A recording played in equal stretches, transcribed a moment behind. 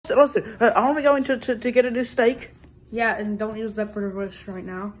listen. Aren't we going to get a new steak? Yeah, and don't use that preservative right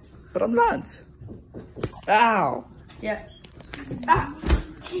now. But I'm not. Ow. Yeah. Ah.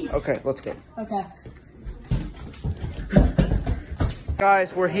 Okay, let's go. Okay.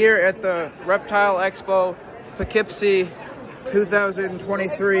 Guys, we're here at the Reptile Expo Poughkeepsie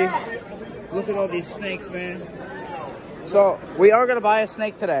 2023. Look at all these snakes, man. So, we are going to buy a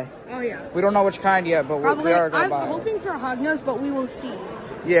snake today. Oh, yeah. We don't know which kind yet, but we are going to buy it. I'm hoping for a hognose, but we will see.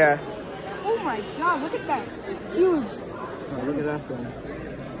 Yeah. Oh, my God. Look at that. Huge. Oh, look at that thing.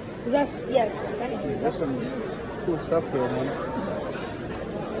 It's a snake. That's some cool stuff here, man.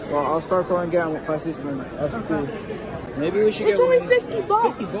 Well, I'll start going down if I see something that's cool. Maybe we should get one. It's only 50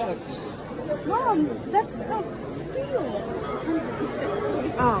 bucks. 50 bucks. Mom, that's not steal.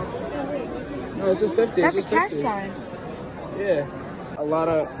 Oh. No, it's just 50. That's it's a just cash 50. sign. Yeah. A lot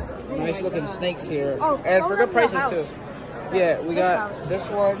of nice looking snakes here. Oh, and for good prices too. Yeah, we got this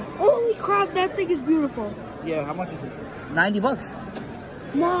one. Holy crap, that thing is beautiful. Yeah, how much is it? 90 bucks.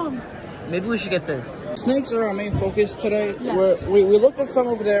 Mom. Maybe we should get this. Snakes are our main focus today. Yes. We looked at some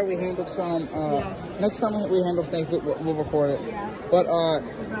over there. We handled some. Yes. Next time we handle snakes, we'll record it. Yeah. But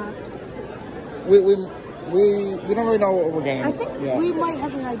we don't really know what we're getting. I think we might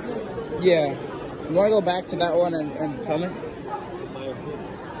have an idea. Yeah. You want to go back to that one and film it?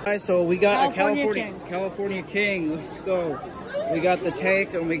 Alright, so we got California King. Let's go. We got the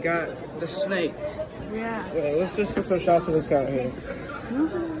tank and we got the snake. Yeah. Wait, let's just get some shots of this guy here.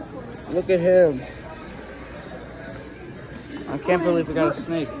 Look at him. I can't believe we got a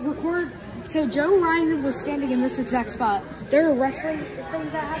snake. So Joe Ryan was standing in this exact spot. There are wrestling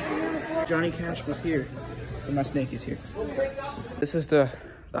things that happened here before. Johnny Cash was here. And my snake is here. This is the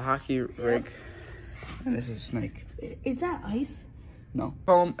hockey rink. And this is a snake. Is that ice? No.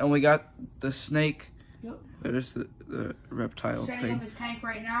 Home, and we got the snake. Yep. There's the reptile Setting thing. up his tank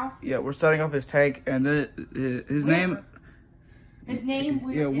right now. Yeah, we're setting up his tank, and his name. His name.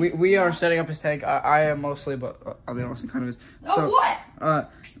 Yeah, we are setting up his tank. I am mostly, but I'll be honest, it kind of is. Oh, what?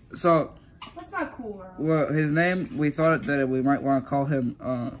 So. That's not cool. Well, his name, we thought that we might want to call him,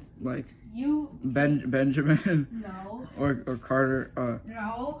 like. Benjamin. No. Or Carter.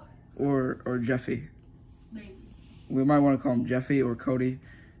 No. Or Jeffy. Maybe. We might want to call him Jeffy or Cody.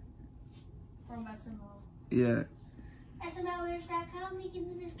 From SML. Yeah. SMLers.com, we can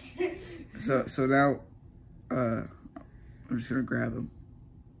do this. So now, I'm just gonna grab him.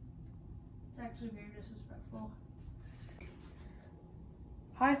 It's actually very disrespectful.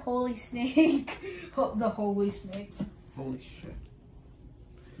 Hi, Holy Snake. The Holy Snake. Holy shit.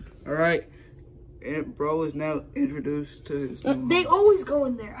 Alright. And bro is now introduced to his new They always go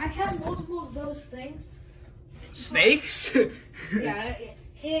in there. I have multiple of those things. Snakes? Yeah.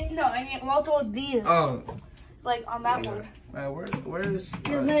 No, I mean multiple of these. Oh. Like on that one. Where's They always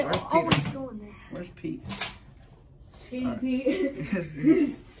Peter? go in there. Where's Pete?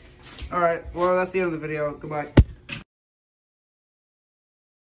 Pete. Alright, well that's the end of the video. Goodbye.